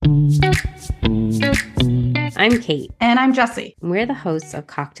I'm Kate. And I'm Jessie. We're the hosts of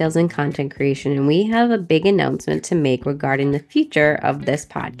Cocktails and Content Creation, and we have a big announcement to make regarding the future of this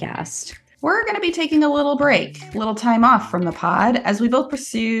podcast. We're going to be taking a little break, a little time off from the pod as we both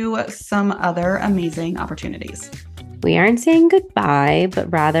pursue some other amazing opportunities. We aren't saying goodbye,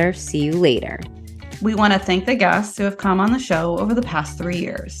 but rather see you later. We want to thank the guests who have come on the show over the past 3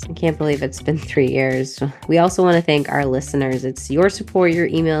 years. I can't believe it's been 3 years. We also want to thank our listeners. It's your support, your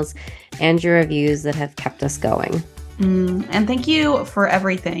emails, and your reviews that have kept us going. And thank you for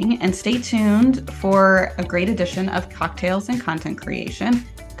everything. And stay tuned for a great edition of Cocktails and Content Creation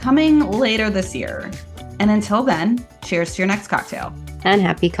coming later this year. And until then, cheers to your next cocktail. And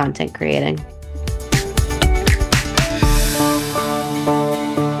happy content creating.